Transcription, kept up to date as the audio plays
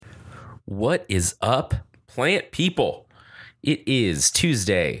What is up, plant people? It is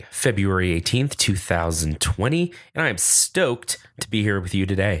Tuesday, February 18th, 2020, and I am stoked to be here with you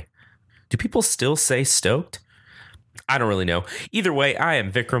today. Do people still say stoked? I don't really know. Either way, I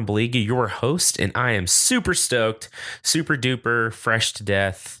am Vikram Baliga, your host, and I am super stoked, super duper, fresh to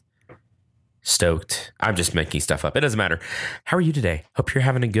death, stoked. I'm just making stuff up. It doesn't matter. How are you today? Hope you're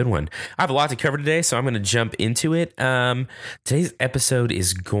having a good one. I have a lot to cover today, so I'm going to jump into it. Today's episode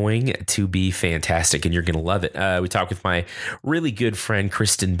is going to be fantastic, and you're going to love it. We talk with my really good friend,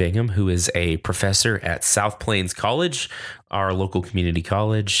 Kristen Bingham, who is a professor at South Plains College, our local community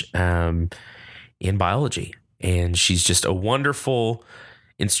college, in biology. And she's just a wonderful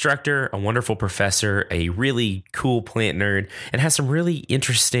instructor, a wonderful professor, a really cool plant nerd, and has some really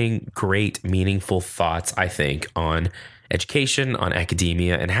interesting, great, meaningful thoughts, I think, on education, on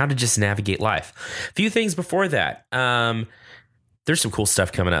academia, and how to just navigate life. A few things before that. There's some cool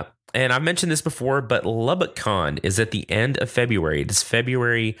stuff coming up. And I've mentioned this before, but LubbockCon is at the end of February. It is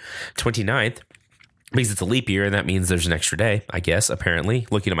February 29th. Because it's a leap year, and that means there's an extra day, I guess, apparently,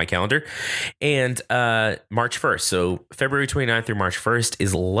 looking at my calendar. And March 1st, so February 29th through March 1st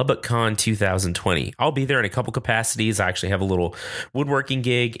is LubbockCon 2020. I'll be there in a couple capacities. I actually have a little woodworking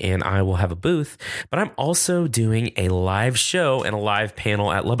gig, and I will have a booth. But I'm also doing a live show and a live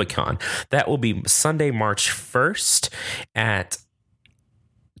panel at LubbockCon. That will be Sunday, March 1st at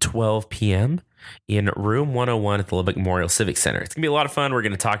 12 p.m., in room 101 at the Lubbock Memorial Civic Center. It's going to be a lot of fun. We're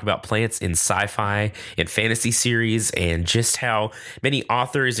going to talk about plants in sci-fi and fantasy series and just how many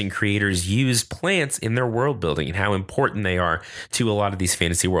authors and creators use plants in their world building and how important they are to a lot of these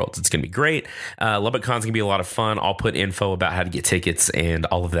fantasy worlds. It's going to be great. LubbockCon's going to be a lot of fun. I'll put info about how to get tickets and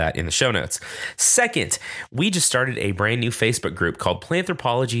all of that in the show notes. Second, we just started a brand new Facebook group called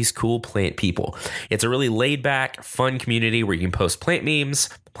Planthropology's Cool Plant People. It's a really laid back, fun community where you can post plant memes,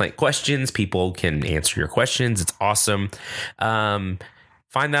 plant questions. People can answer your questions. It's awesome. Find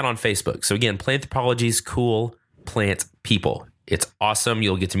that on Facebook. So again, Planthropology's Cool Plant People. It's awesome.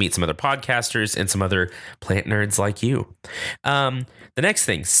 You'll get to meet some other podcasters and some other plant nerds like you. The next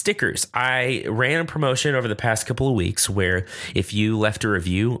thing, stickers. I ran a promotion over the past couple of weeks where if you left a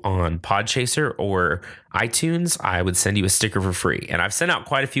review on Podchaser or iTunes, I would send you a sticker for free. And I've sent out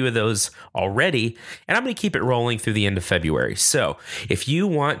quite a few of those already, and I'm going to keep it rolling through the end of February. So if you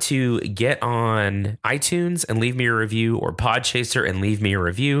want to get on iTunes and leave me a review, or Podchaser and leave me a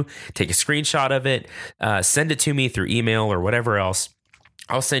review, take a screenshot of it, send it to me through email or whatever else,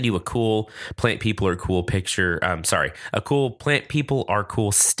 I'll send you a cool Plant People Are Cool picture. A cool Plant People Are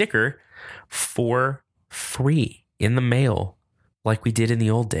Cool sticker for free in the mail, like we did in the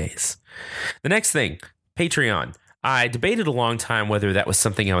old days. The next thing, Patreon. I debated a long time whether that was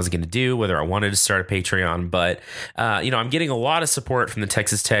something I was going to do, whether I wanted to start a Patreon, but I'm getting a lot of support from the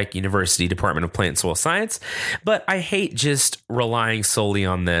Texas Tech University Department of Plant and Soil Science, but I hate just relying solely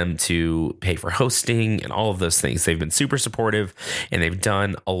on them to pay for hosting and all of those things. They've been super supportive, and they've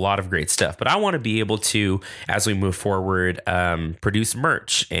done a lot of great stuff, but I want to be able to, as we move forward, produce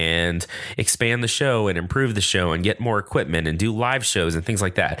merch and expand the show and improve the show and get more equipment and do live shows and things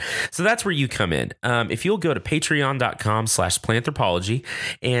like that. So that's where you come in. If you'll go to patreon.com/planthropology,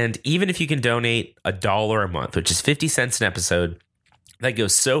 and even if you can donate $1 a month, which is 50 cents an episode, that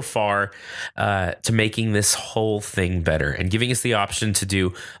goes so far to making this whole thing better and giving us the option to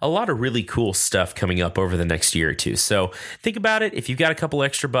do a lot of really cool stuff coming up over the next year or two. So think about it. If you've got a couple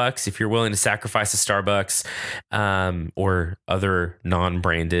extra bucks, if you're willing to sacrifice a Starbucks or other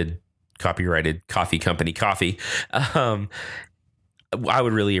non-branded copyrighted coffee company coffee, I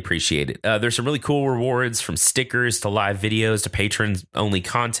would really appreciate it. There's some really cool rewards, from stickers to live videos to patrons only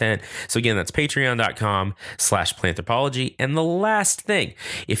content. So again, that's patreon.com/planthropology. And the last thing,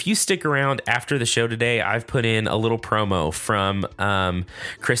 if you stick around after the show today, I've put in a little promo from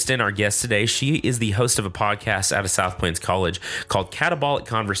Kristen, our guest today. She is the host of a podcast out of South Plains College called Catabolic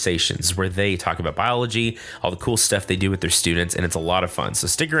Conversations, where they talk about biology, all the cool stuff they do with their students, and it's a lot of fun. So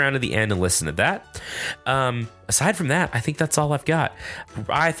stick around to the end and listen to that. Aside from that, I think that's all I've got.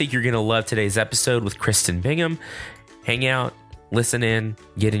 I think you're going to love today's episode with Kristen Bingham. Hang out, listen in,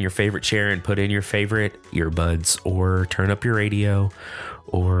 get in your favorite chair and put in your favorite earbuds, or turn up your radio,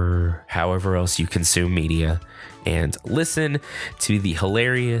 or however else you consume media, and listen to the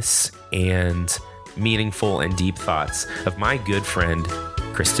hilarious and meaningful and deep thoughts of my good friend,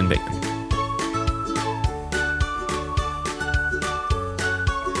 Kristen Bingham.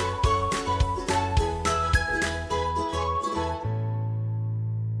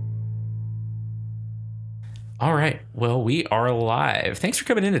 All right. Well, we are live. Thanks for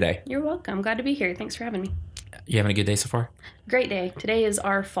coming in today. You're welcome. Glad to be here. Thanks for having me. You having a good day so far? Great day. Today is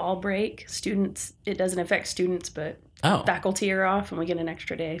our fall break. Students, it doesn't affect students, but faculty are off and we get an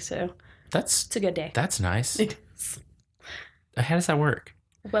extra day. So it's a good day. That's nice. It is. How does that work?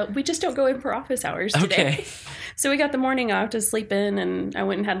 Well, we just don't go in for office hours today. Okay. So we got the morning off to sleep in, and I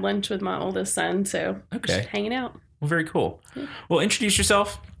went and had lunch with my oldest son. So just hanging out. Well, very cool. Yeah. Well, introduce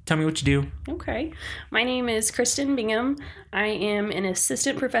yourself. Tell me what you do. Okay. My name is Kristen Bingham. I am an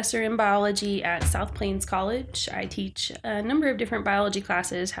assistant professor in biology at South Plains College. I teach a number of different biology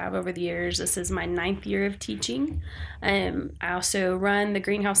classes, have over the years. This is my 9th year of teaching. I also run the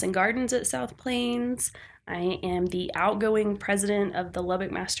greenhouse and gardens at South Plains. I am the outgoing president of the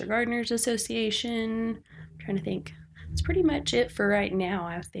Lubbock Master Gardeners Association. I'm trying to think. It's pretty much it for right now,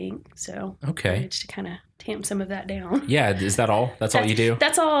 I think. So okay, managed to kind of tamp some of that down. Yeah, is that all? That's all you do?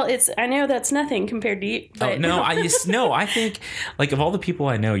 That's all. I know that's nothing compared to you. But. Oh no, I think like of all the people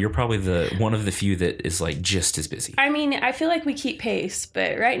I know, you're probably the one of the few that is like just as busy. I mean, I feel like we keep pace,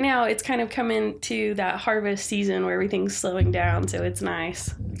 but right now it's kind of coming to that harvest season where everything's slowing down, so it's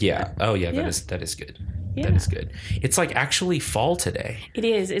nice. Yeah. Oh yeah, that is good. Yeah. That is good. It's like actually fall today. It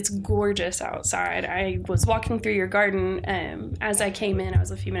is. It's gorgeous outside. I was walking through your garden as I came in. I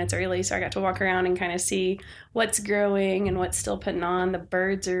was a few minutes early, so I got to walk around and kind of see what's growing and what's still putting on. The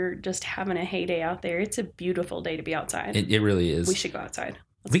birds are just having a heyday out there. It's a beautiful day to be outside. It really is. We should go outside.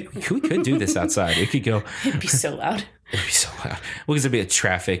 We could do this outside. It could go. It'd be so loud. It'd be so loud. Well, because it'd be a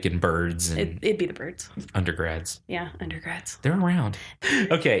traffic and birds. And it'd be the birds. Undergrads. Yeah, undergrads. They're around.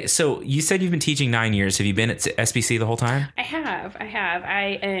 Okay, so you said you've been teaching 9 years. Have you been at SBC the whole time? I have.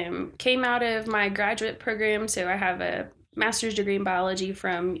 I came out of my graduate program, so I have a master's degree in biology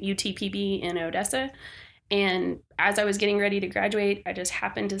from UTPB in Odessa. And as I was getting ready to graduate, I just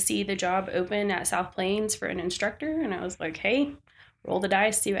happened to see the job open at South Plains for an instructor. And I was like, hey, roll the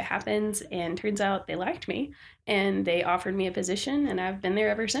dice, see what happens. And turns out they liked me and they offered me a position, and I've been there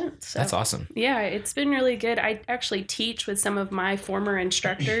ever since. So, that's awesome. Yeah, it's been really good. I actually teach with some of my former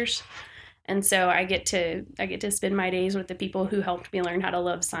instructors. And so I get to spend my days with the people who helped me learn how to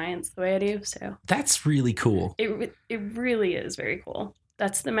love science the way I do. So that's really cool. It really is very cool.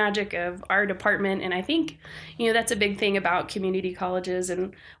 That's the magic of our department. And I think, that's a big thing about community colleges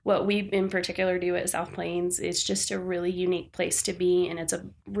and what we in particular do at South Plains. It's just a really unique place to be. And it's a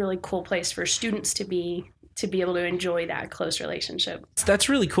really cool place for students to be able to enjoy that close relationship. That's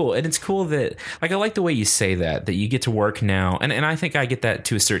really cool. And it's cool that, like, I like the way you say that you get to work now. And I think I get that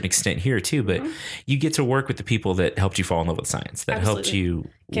to a certain extent here too, but you get to work with the people that helped you fall in love with science, that helped you.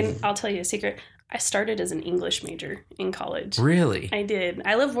 I'll tell you a secret. I started as an English major in college. Really? I did.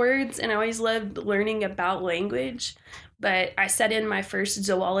 I love words and I always loved learning about language. But I sat in my first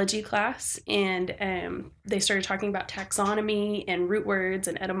zoology class and they started talking about taxonomy and root words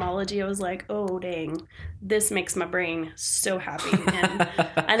and etymology. I was like, oh, dang, this makes my brain so happy. And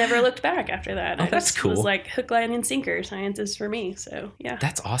I never looked back after that. Oh, that's cool. It was like hook, line, and sinker. Science is for me. So, yeah.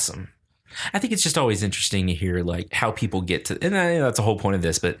 That's awesome. I think it's just always interesting to hear like how people get to, and I know that's the whole point of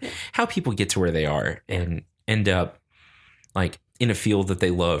this, but how people get to where they are and end up like in a field that they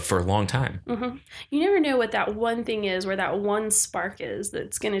love for a long time. Mm-hmm. You never know what that one thing is, where that one spark is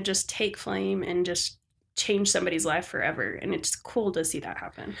that's going to just take flame and just change somebody's life forever. And it's cool to see that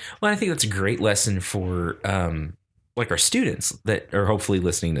happen. Well, I think that's a great lesson for like our students that are hopefully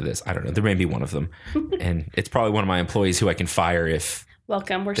listening to this. I don't know. There may be one of them. And it's probably one of my employees who I can fire if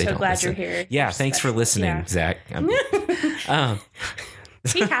welcome. We're so glad you're here. Yeah, thanks for listening, Zach.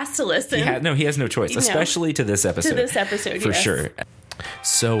 He has to listen. He has no choice, especially to this episode. For sure.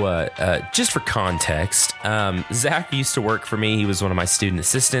 So just for context, Zach used to work for me. He was one of my student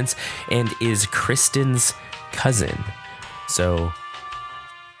assistants and is Kristen's cousin. So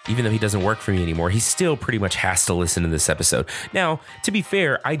even though he doesn't work for me anymore, he still pretty much has to listen to this episode. Now, to be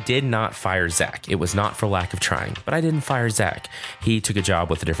fair, I did not fire Zach. It was not for lack of trying, but I didn't fire Zach. He took a job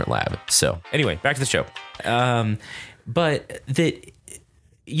with a different lab. So anyway, back to the show. But that,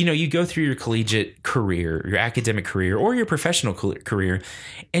 you go through your collegiate career, your academic career, or your professional career.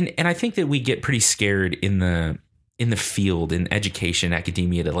 And I think that we get pretty scared in the field, in education,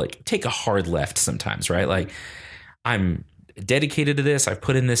 academia, to like take a hard left sometimes, right? Like I'm dedicated to this, I've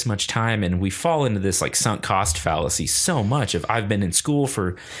put in this much time, and we fall into this like sunk cost fallacy so much of I've been in school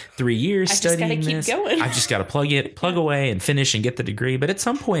for 3 years studying this. I've just got to plug away and finish and get the degree. But at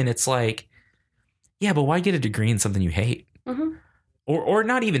some point it's like, yeah, but why get a degree in something you hate? Mm-hmm. Or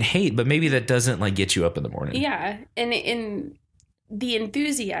not even hate, but maybe that doesn't like get you up in the morning. Yeah. And the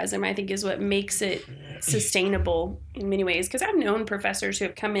enthusiasm, I think, is what makes it sustainable in many ways. Because I've known professors who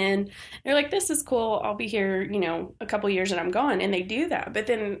have come in, they're like, this is cool, I'll be here, a couple years and I'm gone. And they do that. But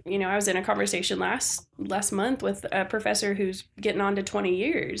then, I was in a conversation last month with a professor who's getting on to 20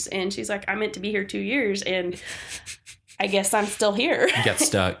 years. And she's like, I meant to be here 2 years. And I guess I'm still here. You got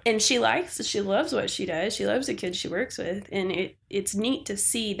stuck. And she loves what she does. She loves the kids she works with. And it's neat to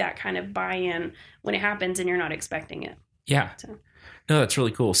see that kind of buy-in when it happens and you're not expecting it. Yeah. So. No, that's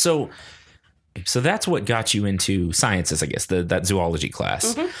really cool. So that's what got you into sciences, I guess, that zoology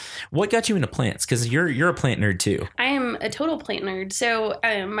class. Mm-hmm. What got you into plants? Because you're a plant nerd too. I am a total plant nerd. So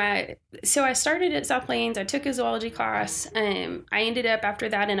I started at South Plains. I took a zoology class. I ended up after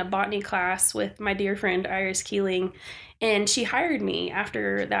that in a botany class with my dear friend Iris Keeling. And she hired me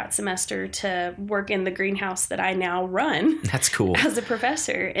after that semester to work in the greenhouse that I now run. That's cool. As a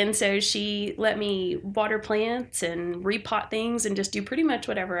professor. And so she let me water plants and repot things and just do pretty much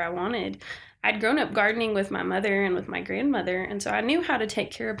whatever I wanted. I'd grown up gardening with my mother and with my grandmother. And so I knew how to take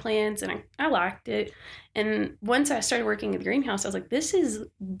care of plants and I liked it. And once I started working at the greenhouse, I was like, this is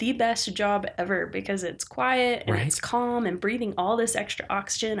the best job ever because it's quiet and It's calm and breathing all this extra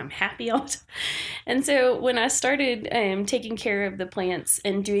oxygen. I'm happy all the time. And so when I started taking care of the plants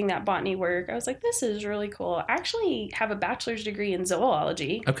and doing that botany work, I was like, this is really cool. I actually have a bachelor's degree in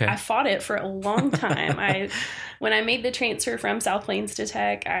zoology. Okay. I fought it for a long time. When I made the transfer from South Plains to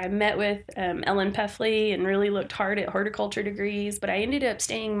Tech, I met with Ellen Peffley and really looked hard at horticulture degrees, but I ended up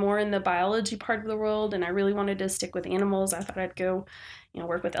staying more in the biology part of the world, and I really wanted to stick with animals. I thought I'd go,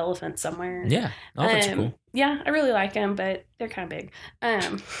 work with elephants somewhere. Yeah, elephants are cool. Yeah, I really like them, but they're kind of big.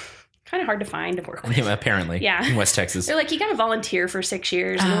 Kind of hard to find to work with. Yeah, apparently. Yeah. In West Texas. They're like, you got to volunteer for 6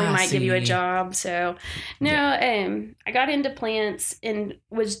 years and then we might give you a job. So, I got into plants and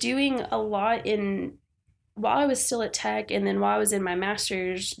was doing a lot while I was still at Tech and then while I was in my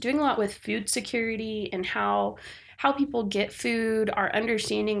master's, doing a lot with food security and how people get food, our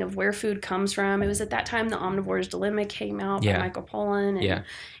understanding of where food comes from. It was at that time the Omnivore's Dilemma came out by Michael Pollan. And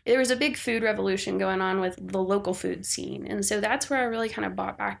there was a big food revolution going on with the local food scene. And so that's where I really kind of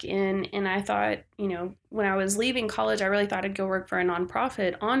bought back in. And I thought, when I was leaving college, I really thought I'd go work for a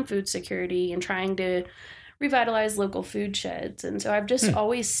nonprofit on food security and trying to revitalize local food sheds. And so I've just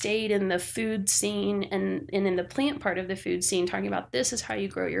always stayed in the food scene and in the plant part of the food scene, talking about this is how you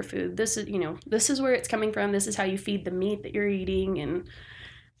grow your food. This is, this is where it's coming from. This is how you feed the meat that you're eating. And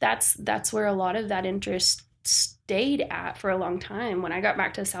that's where a lot of that interest stayed at for a long time. When I got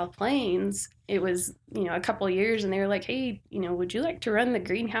back to South Plains, it was, a couple of years and they were like, hey, would you like to run the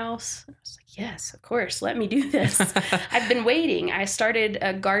greenhouse? I was like, yes, of course. Let me do this. I've been waiting. I started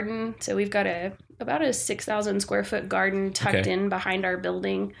a garden. So we've got about a 6,000 square foot garden tucked in behind our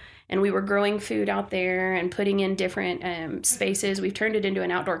building. And we were growing food out there and putting in different spaces. We've turned it into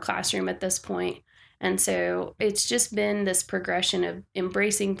an outdoor classroom at this point. And so it's just been this progression of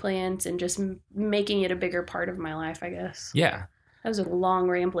embracing plants and just making it a bigger part of my life, I guess. Yeah. That was a long,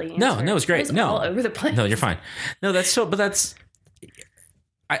 rambling answer. No, it was great. It was all over the place. No, you're fine. No,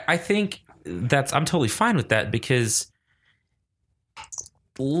 I think I'm totally fine with that because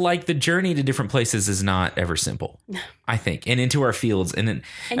like the journey to different places is not ever simple, I think, and into our fields. And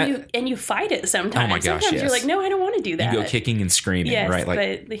you fight it sometimes. Oh my gosh, sometimes you're like, no, I don't want to do that. You go kicking and screaming, right?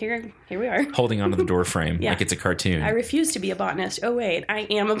 Like, but here we are. Holding onto the door frame like it's a cartoon. I refuse to be a botanist. Oh, wait, I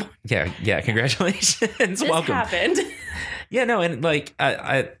am a botanist. Yeah, congratulations. This Welcome. happened. Yeah, no, and like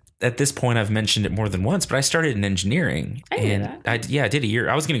I at this point I've mentioned it more than once, but I started in engineering. I knew that. I did a year.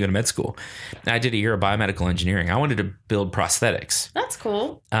 I was going to go to med school. I did a year of biomedical engineering. I wanted to build prosthetics. That's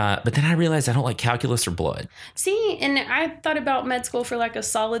cool. But then I realized I don't like calculus or blood. See, and I thought about med school for like a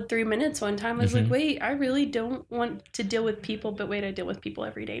solid 3 minutes one time. I was like, wait, I really don't want to deal with people, but wait, I deal with people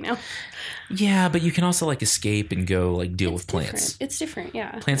every day now. Yeah, but you can also like escape and go like deal with plants. It's different,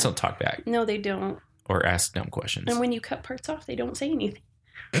 yeah. Plants don't talk back. No, they don't. Or ask dumb questions. And when you cut parts off, they don't say anything.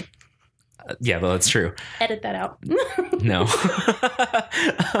 Yeah, well, that's true. Edit that out. No.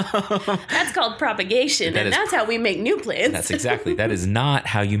 That's called propagation, that's how we make new plants. That is not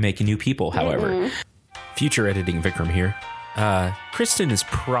how you make new people, however. Future editing Vikram here. Kristen is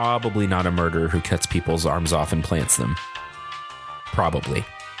probably not a murderer who cuts people's arms off and plants them. Probably.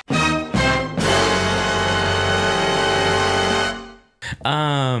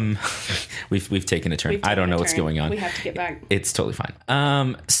 We've taken a turn. I don't know what's going on. We have to get back. It's totally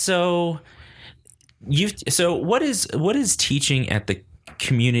fine. So what is teaching at the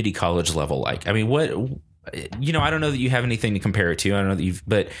community college level like? I mean, I don't know that you have anything to compare it to. I don't know that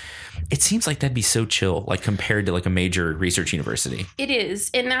but it seems like that'd be so chill, like compared to like a major research university. It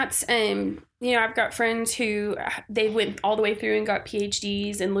is. And that's, I've got friends who they went all the way through and got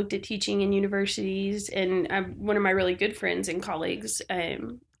PhDs and looked at teaching in universities. And one of my really good friends and colleagues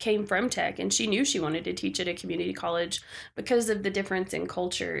came from tech, and she knew she wanted to teach at a community college because of the difference in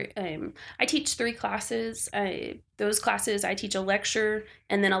culture. I teach 3 classes. Those classes, I teach a lecture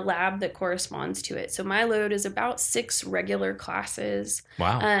and then a lab that corresponds to it. So my load is about 6 regular classes.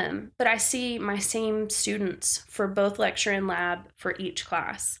 Wow. But I see my same students for both lecture and lab for each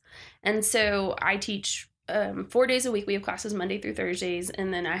class. And so I teach 4 days a week. We have classes Monday through Thursdays,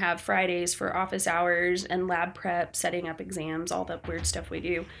 and then I have Fridays for office hours and lab prep, setting up exams, all that weird stuff we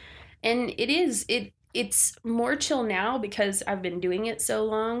do. And it's more chill now because I've been doing it so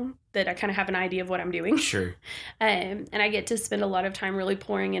long that I kind of have an idea of what I'm doing. Sure. And I get to spend a lot of time really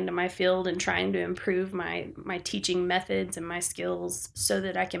pouring into my field and trying to improve my teaching methods and my skills so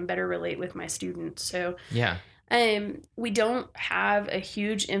that I can better relate with my students. So yeah. We don't have a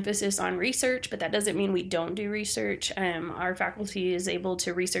huge emphasis on research, but that doesn't mean we don't do research. Our faculty is able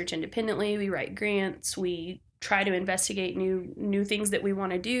to research independently. We write grants. We try to investigate new things that we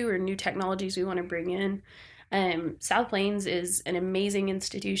want to do or new technologies we want to bring in. South Plains is an amazing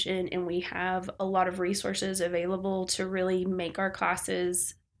institution, and we have a lot of resources available to really make our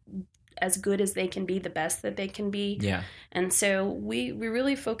classes as good as they can be, the best that they can be. Yeah. And so we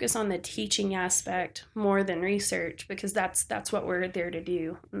really focus on the teaching aspect more than research because that's what we're there to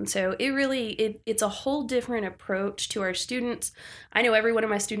do. And so it's a whole different approach to our students. I know every one of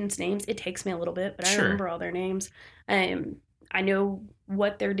my students' names. It takes me a little bit, but I remember all their names. I know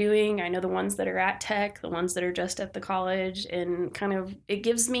what they're doing. I know the ones that are at tech, the ones that are just at the college, and kind of it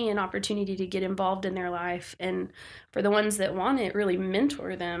gives me an opportunity to get involved in their life. And for the ones that want it, really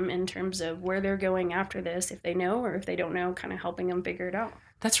mentor them in terms of where they're going after this, if they know or if they don't know, kind of helping them figure it out.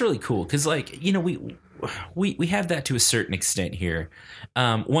 That's really cool because, we have that to a certain extent here.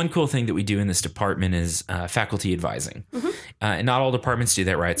 One cool thing that we do in this department is faculty advising. Mm-hmm. And not all departments do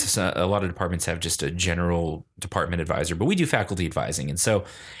that, right? So a lot of departments have just a general department advisor, but we do faculty advising. And so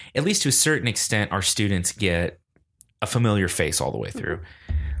at least to a certain extent, our students get a familiar face all the way through.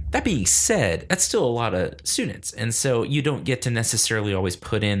 Mm-hmm. That being said, that's still a lot of students. And so you don't get to necessarily always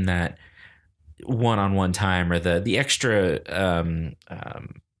put in that one-on-one time or the extra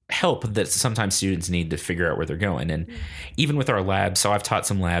help that sometimes students need to figure out where they're going. And even with our labs, so I've taught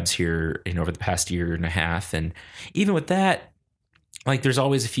some labs here over the past year and a half. And even with that, there's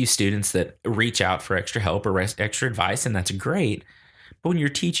always a few students that reach out for extra help or extra advice, and that's great. But when you're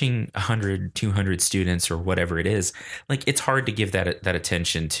teaching 100, 200 students or whatever it is, it's hard to give that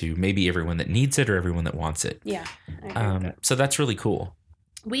attention to maybe everyone that needs it or everyone that wants it. Yeah. I agree with that. So that's really cool.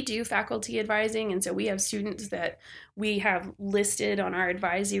 We do faculty advising, and so we have students that we have listed on our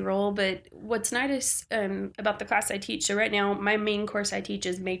advisory role. But what's nice about the class I teach, so right now my main course I teach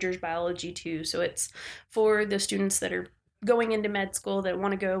is Majors Biology 2. So it's for the students that are going into med school that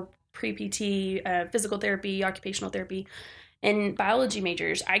want to go pre-PT, physical therapy, occupational therapy. And biology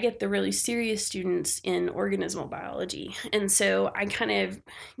majors, I get the really serious students in organismal biology. And so I kind of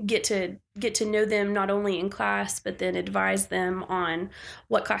get to know them not only in class, but then advise them on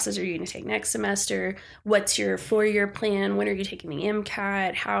what classes are you going to take next semester, what's your 4-year plan, when are you taking the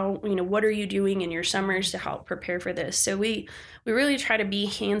MCAT, how, what are you doing in your summers to help prepare for this. So we really try to be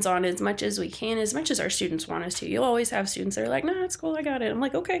hands-on as much as we can, as much as our students want us to. You'll always have students that are like, nah, it's cool, I got it. I'm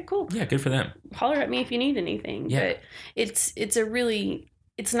like, okay, cool. Yeah, good for them. Holler at me if you need anything. Yeah. But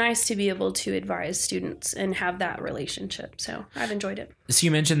it's nice to be able to advise students and have that relationship. So I've enjoyed it. So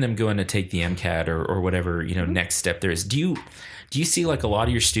you mentioned them going to take the MCAT or whatever, next step there is. Do you see a lot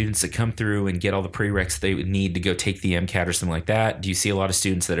of your students that come through and get all the prereqs they would need to go take the MCAT or something like that? Do you see a lot of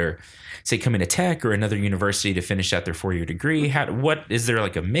students that are, say, coming to tech or another university to finish out their 4-year degree? What is there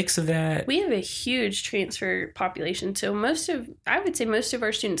a mix of that? We have a huge transfer population. So I would say most of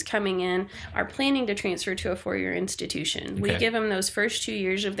our students coming in are planning to transfer to a 4-year institution. Okay. We give them those first 2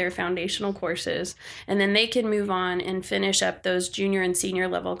 years of their foundational courses, and then they can move on and finish up those junior and senior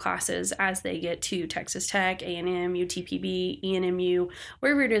level classes as they get to Texas Tech, A&M, UTPB, ENMU,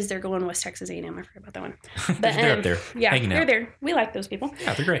 wherever it is they're going. West Texas A&M, I forgot about that one. But they're up there. Yeah, they're there. We like those people.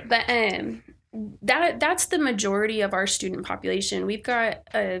 Yeah, they're great. But that's the majority of our student population. We've got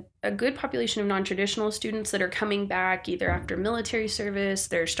a good population of non-traditional students that are coming back either after military service,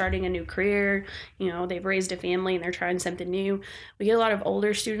 they're starting a new career, they've raised a family and they're trying something new. We get a lot of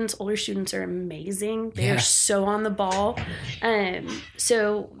older students. Older students are amazing. They are so on the ball.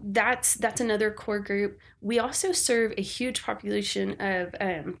 So that's another core group. We also serve a huge population of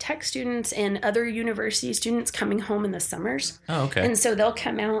tech students and other university students coming home in the summers. Oh, okay. And so they'll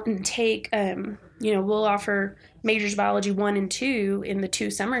come out and take we'll offer majors biology 1 and 2 in the 2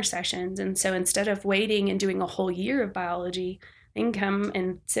 summer sessions. And so instead of waiting and doing a whole year of biology, they can come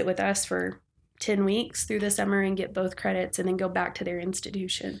and sit with us for 10 weeks through the summer and get both credits and then go back to their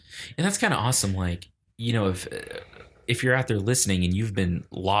institution. And that's kind of awesome. Like, if you're out there listening and you've been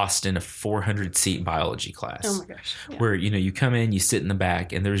lost in a 400 seat biology class, oh my gosh, where, you come in, you sit in the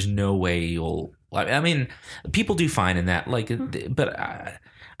back and there's no way you'll, I mean, people do fine in that, like, but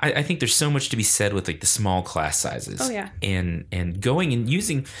I think there's so much to be said with like the small class sizes. Oh yeah. And going and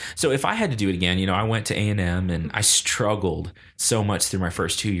using. So if I had to do it again, I went to A&M and I struggled so much through my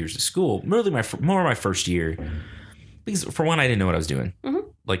first 2 years of school. Really, my first year, because for one, I didn't know what I was doing. Mm-hmm.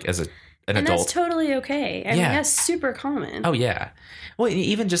 Like as an adult. That's totally okay. I mean, that's super common. Oh yeah. Well,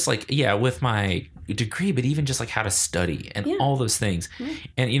 even just like with my degree, but even just like how to study and all those things. Mm-hmm.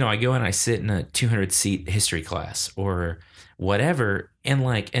 And I go and I sit in a 200 seat history class or whatever, and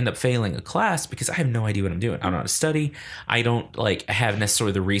like end up failing a class because I have no idea what I'm doing. I don't know how to study. I don't like have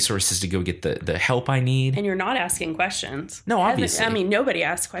necessarily the resources to go get the help I need. And you're not asking questions. No, obviously. I mean, nobody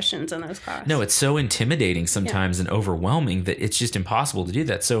asks questions in those classes. No, it's so intimidating sometimes and overwhelming that it's just impossible to do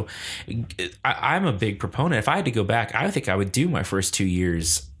that. So I'm a big proponent. If I had to go back, I think I would do my first 2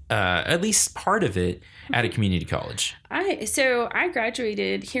 years, at least part of it, at a community college. I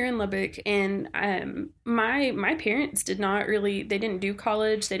graduated here in Lubbock, and my parents they didn't do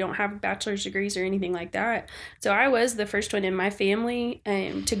college. They don't have bachelor's degrees or anything like that. So I was the first one in my family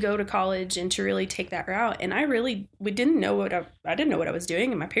to go to college and to really take that route. And we didn't know what I didn't know what I was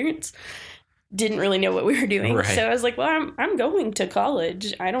doing, and my parents didn't really know what we were doing. Right. So I was like, well, I'm going to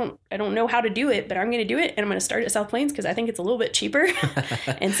college. I don't know how to do it, but I'm going to do it. And I'm going to start at South Plains because I think it's a little bit cheaper.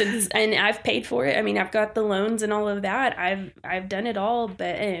 and I've paid for it. I mean, I've got the loans and all of that. I've done it all.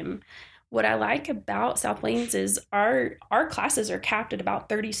 But what I like about South Plains is our classes are capped at about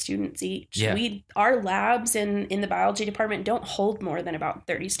 30 students each. Yeah. Our labs in the biology department don't hold more than about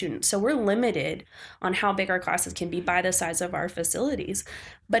 30 students. So we're limited on how big our classes can be by the size of our facilities.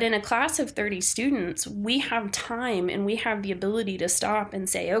 But in a class of 30 students, we have time and we have the ability to stop and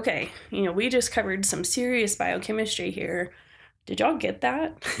say, okay, we just covered some serious biochemistry here. Did y'all get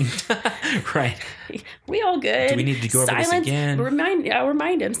that? Right. We all good. Do we need to go over this again? I'll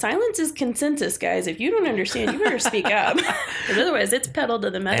remind him. Silence is consensus, guys. If you don't understand, you better speak up. Because otherwise, it's pedal to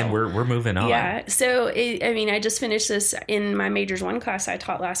the metal. And we're moving on. Yeah. So, I just finished this in my Majors 1 class I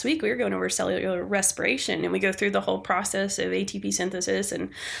taught last week. We were going over cellular respiration, and we go through the whole process of ATP synthesis and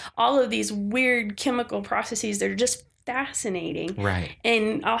all of these weird chemical processes that are just fascinating. Right.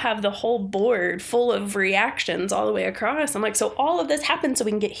 And I'll have the whole board full of reactions all the way across. I'm like, so all of this happened so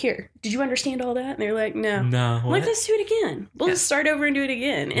we can get here. Did you understand all that? And they're like, no. No. I'm like, let's do it again. We'll just start over and do it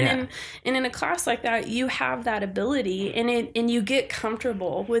again. And in a class like that, you have that ability and you get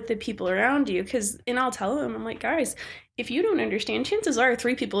comfortable with the people around you. And I'll tell them, I'm like, guys, if you don't understand, chances are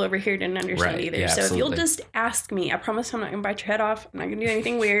 3 people over here didn't understand either. Yeah, so absolutely. if you'll just ask me, I promise I'm not going to bite your head off. I'm not going to do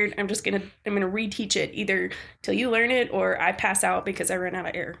anything weird. I'm going to reteach it either till you learn it or I pass out because I ran out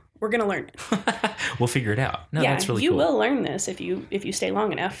of air. We're going to learn it. We'll figure it out. No, that's really cool. You will learn this if you stay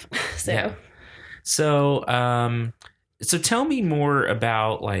long enough. So, yeah. So tell me more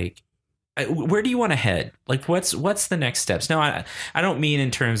about like, where do you want to head? Like, what's the next steps? No, I don't mean in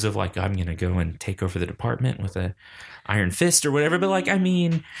terms of like, I'm going to go and take over the department with a iron fist or whatever. But like, I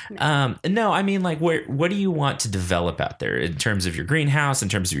mean, no, I mean like, what do you want to develop out there in terms of your greenhouse, in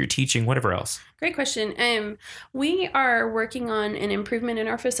terms of your teaching, whatever else? Great question. We are working on an improvement in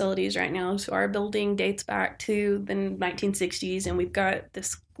our facilities right now. So our building dates back to the 1960s, and we've got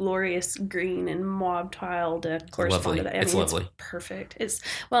this glorious green and mauve tile to correspond to that. It's lovely. It's perfect.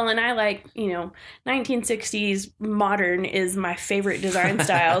 And I like, 1960s modern is my favorite design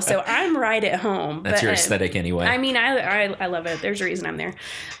style. So I'm right at home. That's your aesthetic anyway. I mean, I love it. There's a reason I'm there.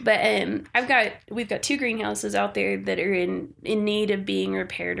 But we've got 2 greenhouses out there that are in need of being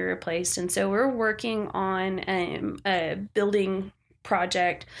repaired or replaced. And so we're working on a building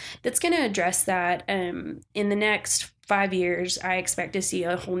project that's going to address that. In the next 5 years, I expect to see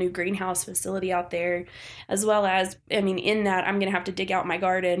a whole new greenhouse facility out there, as well as, in that, I'm going to have to dig out my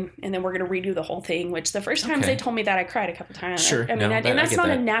garden, and then we're going to redo the whole thing, which the first times they told me that, I cried a couple times. Sure. And that's not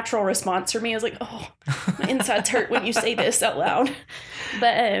a natural response for me. I was like, oh, my insides hurt when you say this out loud.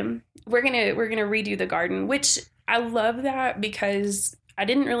 But we're going to redo the garden, which I love that because I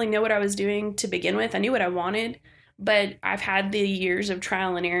didn't really know what I was doing to begin with. I knew what I wanted, But I've had the years of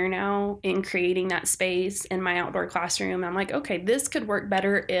trial and error now in creating that space in my outdoor classroom. I'm like, okay, this could work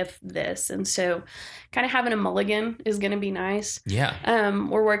better if this. And so kind of having a mulligan is going to be nice. Yeah.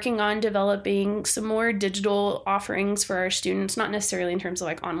 We're working on developing some more digital offerings for our students, not necessarily in terms of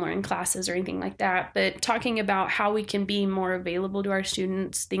like online classes or anything like that, but talking about how we can be more available to our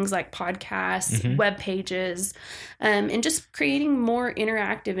students, things like podcasts, web pages, and just creating more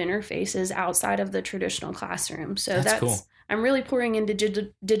interactive interfaces outside of the traditional classroom. So that's cool. I'm really pouring into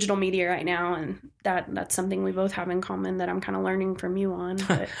digital media right now, and that's something we both have in common that I'm kind of learning from you on.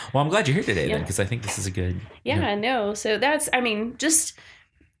 But, well, I'm glad you're here today then, because I think this is a good... Yeah, no. So that's, I mean, just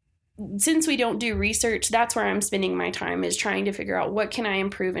since we don't do research, that's where I'm spending my time, is trying to figure out what can I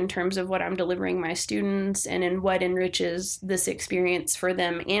improve in terms of what I'm delivering my students and in what enriches this experience for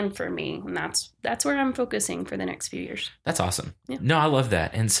them and for me. And that's where I'm focusing for the next few years. That's awesome. Yeah. No, I love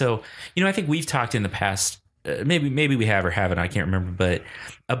that. And so, I think we've talked in the past, maybe we have or haven't, I can't remember, but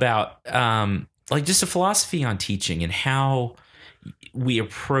about like just a philosophy on teaching and how we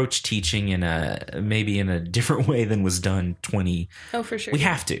approach teaching in a different way than was done 20. Oh, for sure. We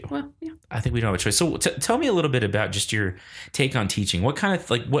have to. Well, yeah. I think we don't have a choice. So tell me a little bit about just your take on teaching. What kind of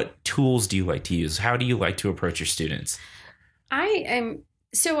what tools do you like to use? How do you like to approach your students?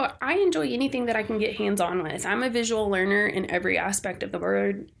 So I enjoy anything that I can get hands-on with. I'm a visual learner in every aspect of the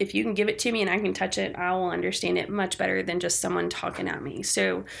word. If you can give it to me and I can touch it, I will understand it much better than just someone talking at me.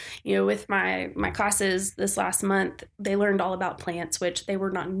 So, with my classes this last month, they learned all about plants, which they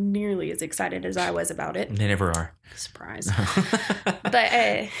were not nearly as excited as I was about it. They never are. Surprise.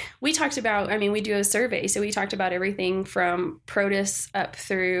 But we talked about, we do a survey. So we talked about everything from protists up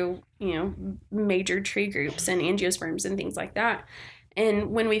through, major tree groups and angiosperms and things like that.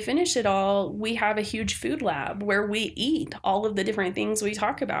 And when we finish it all, we have a huge food lab where we eat all of the different things we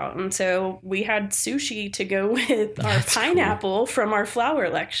talk about. And so we had sushi to go with our pineapple from our flower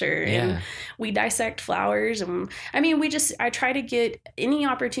lecture. Yeah. And we dissect flowers. And I try to get any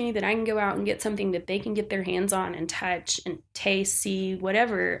opportunity that I can go out and get something that they can get their hands on and touch and taste, see,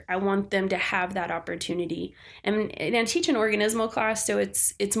 whatever. I want them to have that opportunity. And I teach an organismal class, so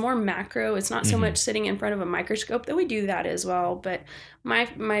it's more macro. It's not so much sitting in front of a microscope, though we do that as well. But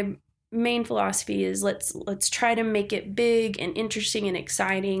my main philosophy is let's try to make it big and interesting and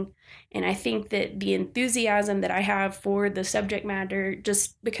exciting. And I think that the enthusiasm that I have for the subject matter,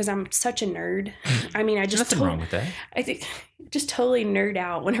 just because I'm such a nerd, There's nothing wrong with that. I think just totally nerd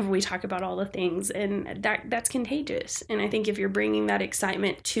out whenever we talk about all the things, and that's contagious. And I think if you're bringing that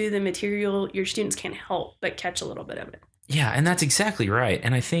excitement to the material, your students can't help but catch a little bit of it. Yeah, and that's exactly right.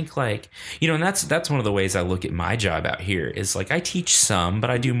 And I think and that's one of the ways I look at my job out here is I teach some, but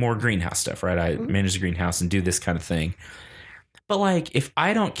I do more greenhouse stuff, right? I manage the greenhouse and do this kind of thing. But if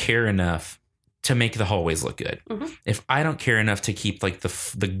I don't care enough to make the hallways look good, if I don't care enough to keep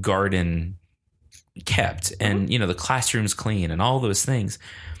the garden kept and, the classrooms clean and all those things,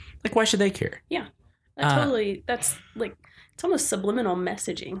 why should they care? Yeah, that's it's almost subliminal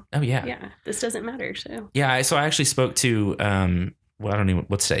messaging. Oh, yeah. Yeah, this doesn't matter. So yeah, so I actually spoke to, I don't even,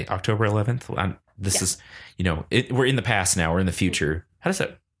 let's say October 11th. Is, we're in the past now, we're in the future. How does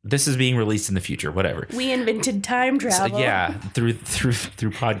that, this is being released in the future, whatever. We invented time travel. So, yeah, through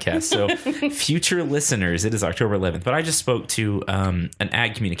podcasts. So future listeners, it is October 11th. But I just spoke to an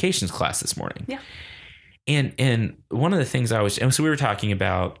ag communications class this morning. Yeah. And one of the things so we were talking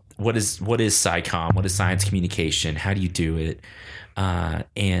about what is SciComm, what is science communication, how do you do it,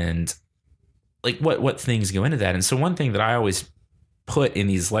 and what things go into that. And so one thing that I always put in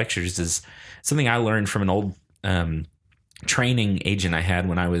these lectures is something I learned from an old training agent I had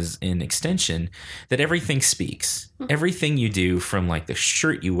when I was in extension, that everything speaks. Everything you do, from the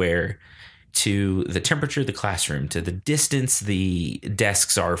shirt you wear to the temperature of the classroom to the distance the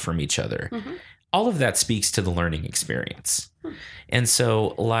desks are from each other. All of that speaks to the learning experience. And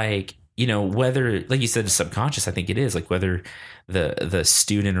so whether, like you said, the subconscious, I think it is whether the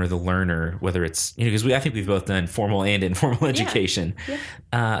student or the learner, whether it's, because I think we've both done formal and informal education.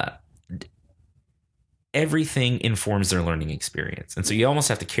 Yeah. Everything informs their learning experience. And so you almost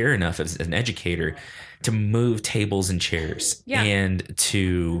have to care enough as an educator to move tables and chairs and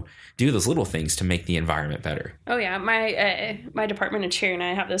to do those little things to make the environment better. Oh, yeah. My department chair and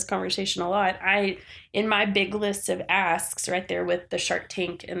I have this conversation a lot. In my big list of asks right there with the shark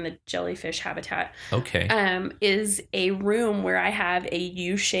tank and the jellyfish habitat, is a room where I have a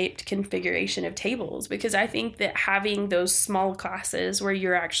U-shaped configuration of tables, because I think that having those small classes where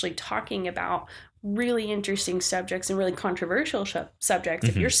you're actually talking about really interesting subjects and really controversial subjects,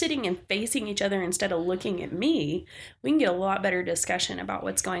 if you're sitting and facing each other instead of looking at me, we can get a lot better discussion about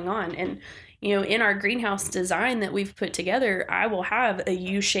what's going on. And in our greenhouse design that we've put together, I will have a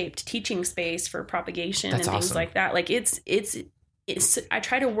U-shaped teaching space for propagation That's and things awesome. like that. Like it's I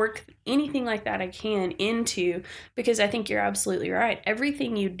try to work anything like that I can into, because I think you're absolutely right.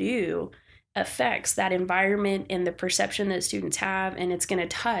 Everything you do affects that environment and the perception that students have, and it's going to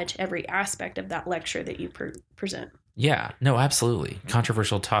touch every aspect of that lecture that you present. Yeah, no, absolutely.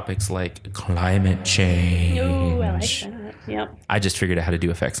 Controversial topics like climate change. Oh, I like that. Yep. I just figured out how to do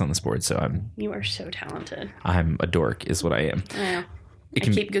effects on this board, so You are so talented. I'm a dork is what I am. Yeah. I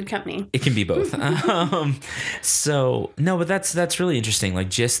can- keep good company. It can be both. So no, but that's really interesting. Like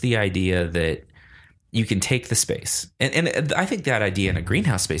just the idea that you can take the space, and I think that idea in a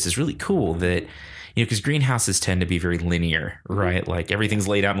greenhouse space is really cool. That because greenhouses tend to be very linear, right? Like everything's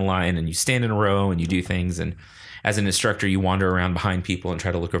laid out in a line, and you stand in a row and you do things. And as an instructor, you wander around behind people and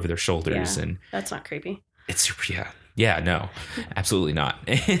try to look over their shoulders. Yeah, and that's not creepy. it's yeah, no, absolutely not.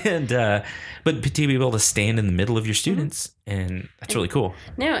 And but to be able to stand in the middle of your students, and that's really cool.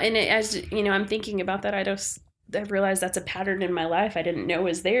 No, and as I'm thinking about that, I realized that's a pattern in my life I didn't know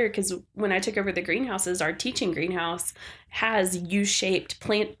was there, because when I took over the greenhouses, our teaching greenhouse has U-shaped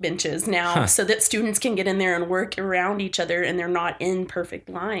plant benches now, so that students can get in there and work around each other, and they're not in perfect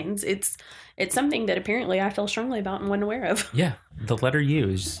lines. It's something that apparently I feel strongly about and wasn't aware of. Yeah, the letter U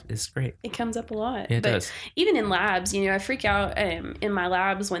is great. It comes up a lot. Yeah, it does. Even in labs, I freak out in my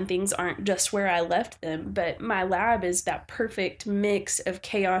labs when things aren't just where I left them. But my lab is that perfect mix of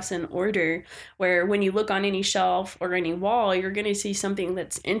chaos and order, where when you look on any shelf or any wall, you're going to see something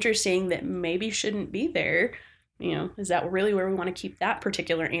that's interesting that maybe shouldn't be there. Is that really where we want to keep that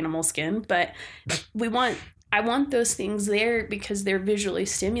particular animal skin? But I want those things there because they're visually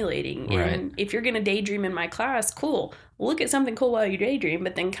stimulating. Right. And if you're going to daydream in my class, cool. Look at something cool while you daydream,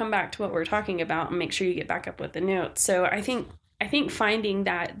 but then come back to what we're talking about and make sure you get back up with the notes. So I think finding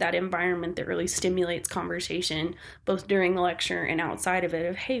that environment that really stimulates conversation, both during the lecture and outside of it,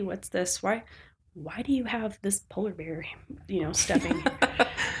 of, hey, what's this? Why do you have this polar bear, stuffing?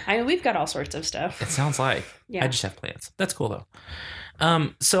 I mean, we've got all sorts of stuff. It sounds like. Yeah. I just have plants. That's cool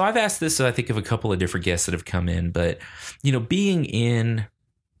though. So I've asked this, so I think of a couple of different guests that have come in, but being in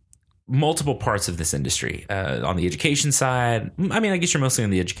multiple parts of this industry, on the education side. I mean, I guess you're mostly on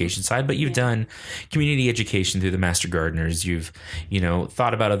the education side, but you've done community education through the Master Gardeners. You've,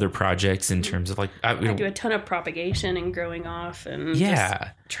 thought about other projects in terms of like, I do a ton of propagation and growing off and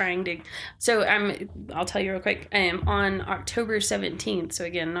yeah, trying to. So I'll tell you real quick. On October 17th. So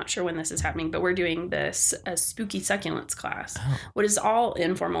again, not sure when this is happening, but we're doing this a spooky succulents class, what is all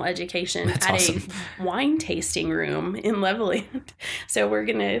informal education. That's at awesome. A wine tasting room in Levelland. So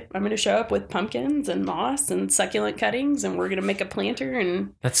I'm gonna show up with pumpkins and moss and succulent cuttings, and we're gonna make a planter.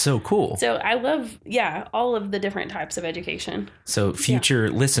 And that's so cool. So I love all of the different types of education. So future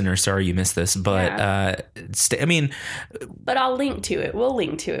listeners, sorry you missed this, but but I'll link to it. We'll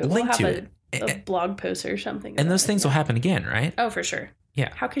link to it. We'll have a blog post or something. And those things will happen again, right? Oh, for sure. Yeah.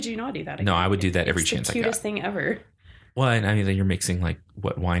 How could you not do that again? No, I would do that every chance I got. It's the cutest thing ever. Well, and I mean, you're mixing like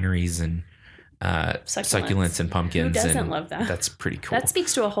wineries and succulents and pumpkins. Who doesn't and love that? That's pretty cool. That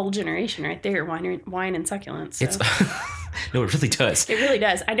speaks to a whole generation right there. Wine and succulents. So. It's no, it really does. It really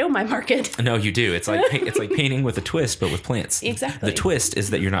does. I know my market. No, you do. It's like painting with a twist, but with plants. Exactly. The twist is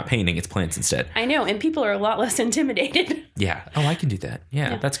that you're not painting; it's plants instead. I know, and people are a lot less intimidated. Yeah. Oh, I can do that.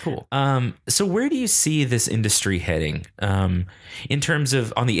 Yeah, that's cool. So where do you see this industry heading? In terms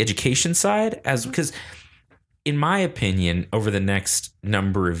of on the education side, because in my opinion, over the next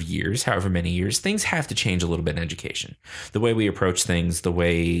number of years, however many years, things have to change a little bit in education. The way we approach things, the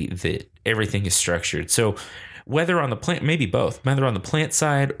way that everything is structured. So whether on the plant, maybe both, whether on the plant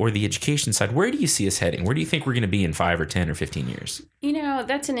side or the education side, where do you see us heading? Where do you think we're going to be in 5 or 10 or 15 years?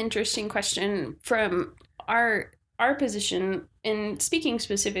 That's an interesting question. From our position, and speaking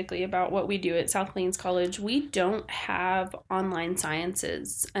specifically about what we do at South Plains College, we don't have online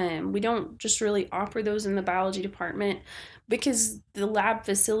sciences. We don't just really offer those in the biology department, because the lab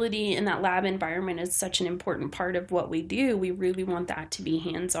facility and that lab environment is such an important part of what we do. We really want that to be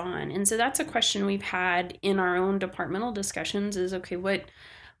hands-on. And so that's a question we've had in our own departmental discussions is, okay, what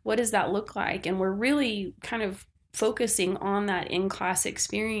does that look like? And we're really kind of focusing on that in-class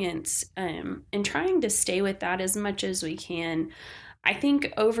experience and trying to stay with that as much as we can. I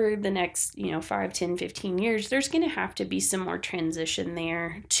think over the next, 5, 10, 15 years, there's going to have to be some more transition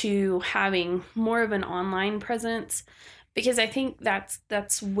there to having more of an online presence, because I think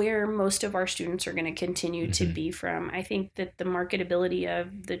that's where most of our students are going to continue to be from. I think that the marketability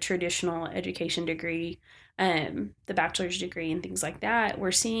of the traditional education degree, the bachelor's degree and things like that,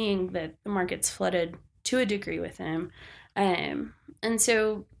 we're seeing that the market's flooded to a degree with them. And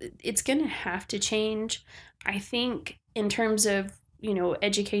so it's going to have to change. I think in terms of,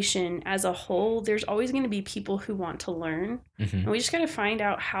 education as a whole, there's always going to be people who want to learn. And we just got to find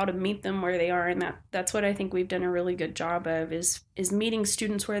out how to meet them where they are. And that's what I think we've done a really good job of is meeting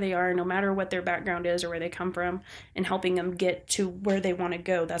students where they are, no matter what their background is or where they come from, and helping them get to where they want to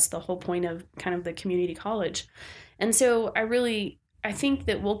go. That's the whole point of kind of the community college. And so I think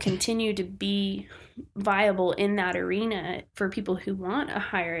that we'll continue to be viable in that arena for people who want a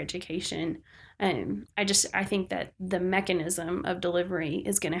higher education. I think that the mechanism of delivery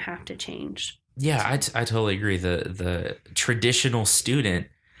is going to have to change. Yeah, I totally agree. The traditional student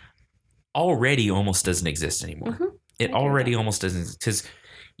already almost doesn't exist anymore. It already almost doesn't, because,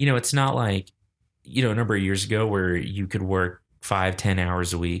 it's not like, a number of years ago where you could work 5-10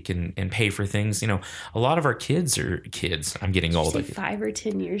 hours a week and pay for things. A lot of our kids are kids. I'm getting old. Did you say 5 or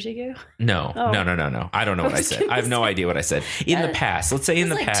 10 years ago? No. I don't know what I said. I have no idea what I said. In the past, let's say in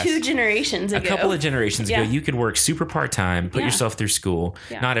the past, 2 generations ago, a couple of generations ago, you could work super part-time, put yourself through school.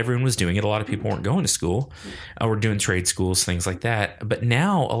 Not everyone was doing it. A lot of people weren't going to school or doing trade schools, things like that. But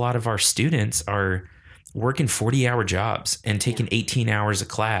now a lot of our students are working 40-hour jobs and taking 18 hours of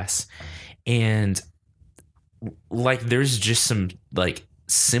class. And there's just some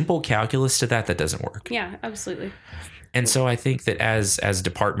simple calculus to that doesn't work. Yeah, absolutely. And so I think that as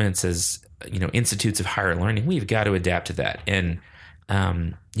departments, as institutes of higher learning, we've got to adapt to that and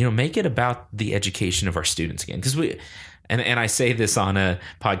make it about the education of our students again. Because and I say this on a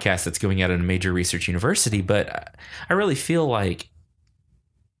podcast that's going out at a major research university, but I really feel like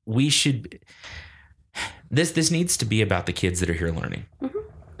we should. This needs to be about the kids that are here learning.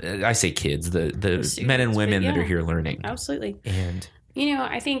 I say kids, the men and women that are here learning. Absolutely. And,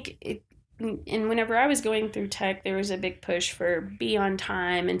 I think and whenever I was going through tech, there was a big push for be on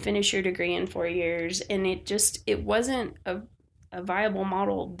time and finish your degree in 4 years. And it wasn't a viable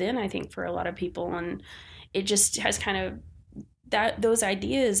model then, I think, for a lot of people. And it just has kind of those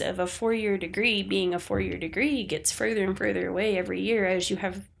ideas of a 4-year degree being a 4-year degree gets further and further away every year as you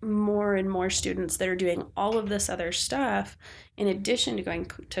have more and more students that are doing all of this other stuff in addition to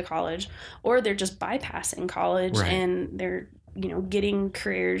going to college, or they're just bypassing college and they're getting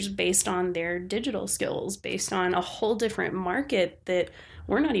careers based on their digital skills, based on a whole different market that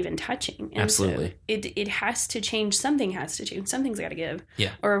we're not even touching. And absolutely. So it has to change. Something has to change. Something's got to give.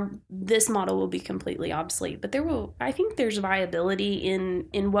 Yeah. Or this model will be completely obsolete. But I think there's viability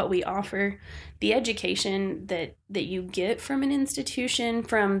in what we offer. The education that you get from an institution,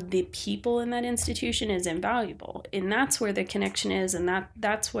 from the people in that institution, is invaluable. And that's where the connection is. And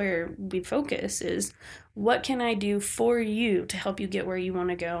that's where we focus is, what can I do for you to help you get where you want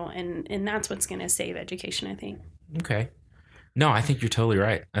to go? And that's what's going to save education, I think. Okay. No, I think you're totally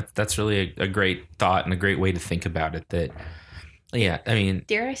right. That's really a great thought and a great way to think about it. Dare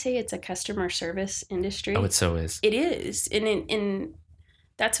I say it's a customer service industry? Oh, it so is. It is. And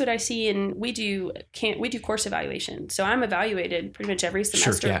that's what I see. And we do course evaluation. So I'm evaluated pretty much every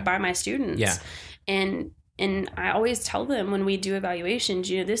semester by my students. Yeah. And I always tell them when we do evaluations,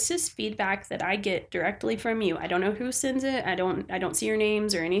 this is feedback that I get directly from you. I don't know who sends it. I don't see your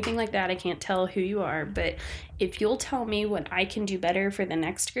names or anything like that. I can't tell who you are. But if you'll tell me what I can do better for the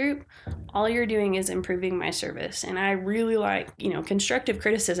next group, all you're doing is improving my service. And I really like, constructive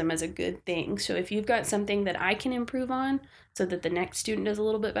criticism is a good thing. So if you've got something that I can improve on so that the next student does a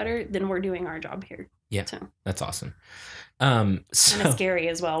little bit better, then we're doing our job here. Yeah, so that's awesome. So kind of scary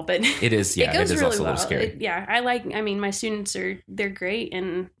as well, but it is. Yeah, it goes really also well. A little scary. My students they're great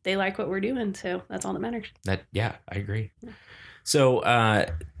and they like what we're doing, so that's all that matters. I agree. Yeah. So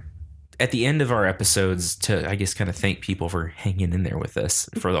at the end of our episodes, to I guess kind of thank people for hanging in there with us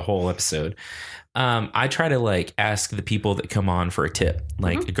for the whole episode, I try to ask the people that come on for a tip,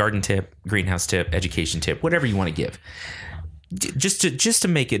 a garden tip, greenhouse tip, education tip, whatever you want to give. Just to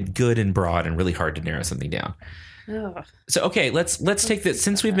make it good and broad and really hard to narrow something down. Oh. So, okay, let's take that.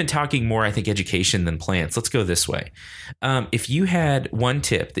 Since we've been talking more, I think, education than plants, let's go this way. If you had one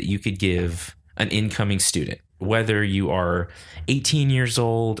tip that you could give an incoming student, whether you are 18 years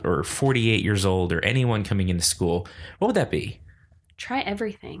old or 48 years old or anyone coming into school, what would that be? Try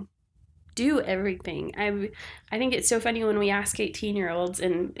everything. Do everything. I think it's so funny when we ask 18-year-olds,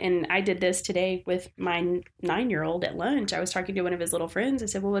 and I did this today with my 9-year-old at lunch. I was talking to one of his little friends. I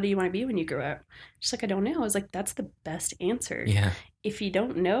said, well, what do you want to be when you grow up? She's like, I don't know. I was like, that's the best answer. Yeah. If you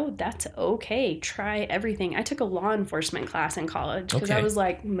don't know, that's okay. Try everything. I took a law enforcement class in college because I was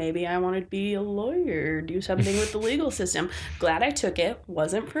like, maybe I want to be a lawyer, do something with the legal system. Glad I took it.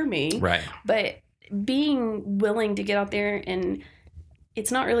 Wasn't for me. Right. But being willing to get out there and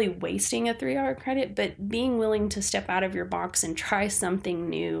it's not really wasting a 3-hour credit, but being willing to step out of your box and try something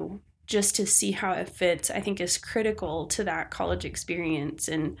new just to see how it fits, I think is critical to that college experience.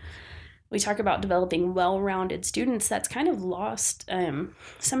 And we talk about developing well-rounded students. That's kind of lost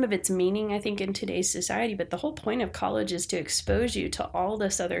some of its meaning, I think, in today's society. But the whole point of college is to expose you to all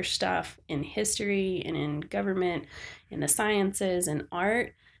this other stuff in history and in government, in the sciences and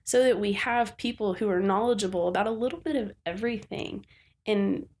art, so that we have people who are knowledgeable about a little bit of everything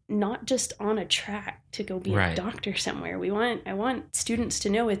and not just on a track to go be a doctor somewhere. I want students to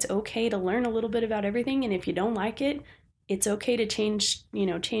know it's okay to learn a little bit about everything. And if you don't like it, it's okay to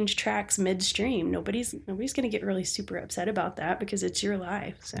change tracks midstream. Nobody's going to get really super upset about that because it's your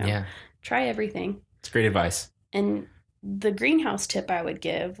life. So try everything. It's great advice. And the greenhouse tip I would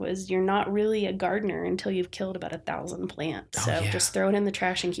give was you're not really a gardener until you've killed about 1,000 plants. So just throw it in the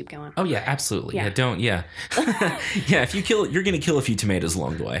trash and keep going. Oh yeah, absolutely. Yeah. If you kill, you're going to kill a few tomatoes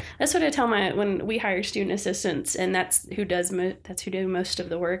along the way. That's what I tell when we hire student assistants, and that's who do most of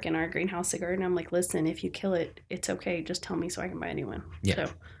the work in our greenhouse garden. I'm like, listen, if you kill it, it's okay. Just tell me so I can buy a new one. Yeah.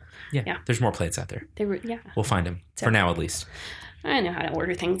 So, yeah. There's more plants out there. We'll find them for now, at least. I know how to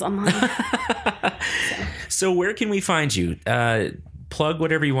order things online. So where can we find you? Plug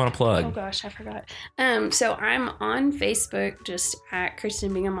whatever you want to plug. Oh gosh, I forgot. So I'm on Facebook, just at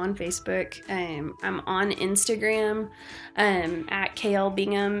Kristen Bingham on Facebook. I'm on Instagram, at KL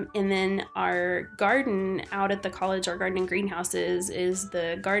Bingham, and then our garden out at the college, our garden and greenhouses, is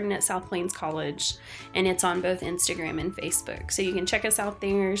the garden at South Plains College, and it's on both Instagram and Facebook. So you can check us out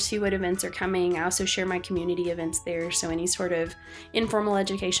there, see what events are coming. I also share my community events there, so any sort of informal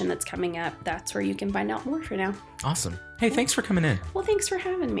education that's coming up, that's where you can find out more for now. Awesome. Hey, thanks for coming in. Well, thanks for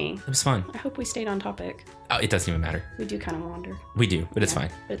having me. It was fun. I hope we stayed on topic. Oh, it doesn't even matter. We do kind of wander. We do, but it's fine.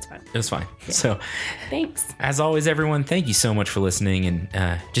 But it's fine. It was fine. Yeah. So, thanks. As always, everyone, thank you so much for listening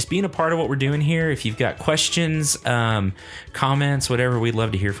and just being a part of what we're doing here. If you've got questions, comments, whatever, we'd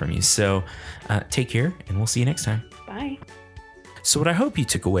love to hear from you. So, take care, and we'll see you next time. Bye. So what I hope you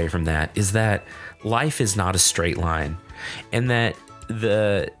took away from that is that life is not a straight line, and that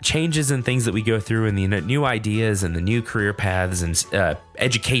the changes and things that we go through and the new ideas and the new career paths and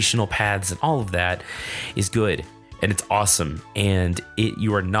educational paths and all of that is good. And it's awesome, and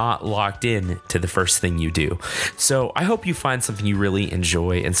you are not locked in to the first thing you do. So I hope you find something you really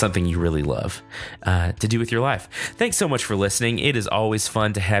enjoy and something you really love to do with your life. Thanks so much for listening. It is always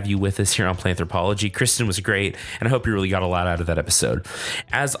fun to have you with us here on Planthropology. Kristen was great, and I hope you really got a lot out of that episode.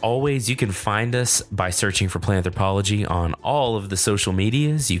 As always, you can find us by searching for Planthropology on all of the social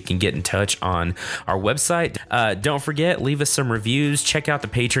medias. You can get in touch on our website. Don't forget, leave us some reviews. Check out the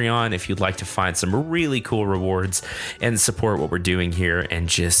Patreon if you'd like to find some really cool rewards and support what we're doing here and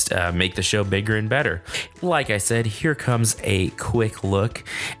just make the show bigger and better. Like I said, here comes a quick look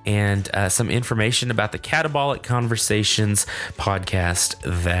and some information about the Catabolic Conversations podcast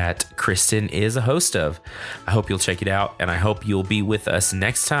that Kristen is a host of. I hope you'll check it out, and I hope you'll be with us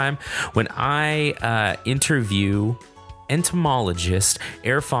next time when I interview entomologist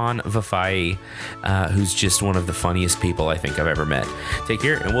Irfan Vafai, who's just one of the funniest people I think I've ever met. Take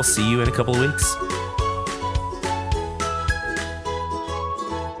care, and we'll see you in a couple of weeks.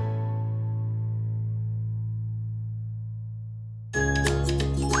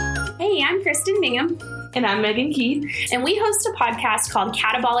 Kristen Bingham. And I'm Megan Keith. And we host a podcast called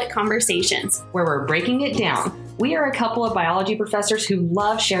Catabolic Conversations, where we're breaking it down. We are a couple of biology professors who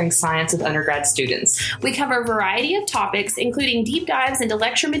love sharing science with undergrad students. We cover a variety of topics, including deep dives into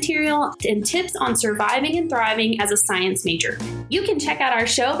lecture material and tips on surviving and thriving as a science major. You can check out our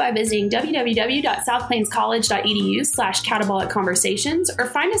show by visiting www.southplainscollege.edu/Catabolic Conversations or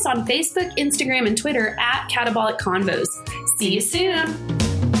find us on Facebook, Instagram, and Twitter at Catabolic Convos. See you soon.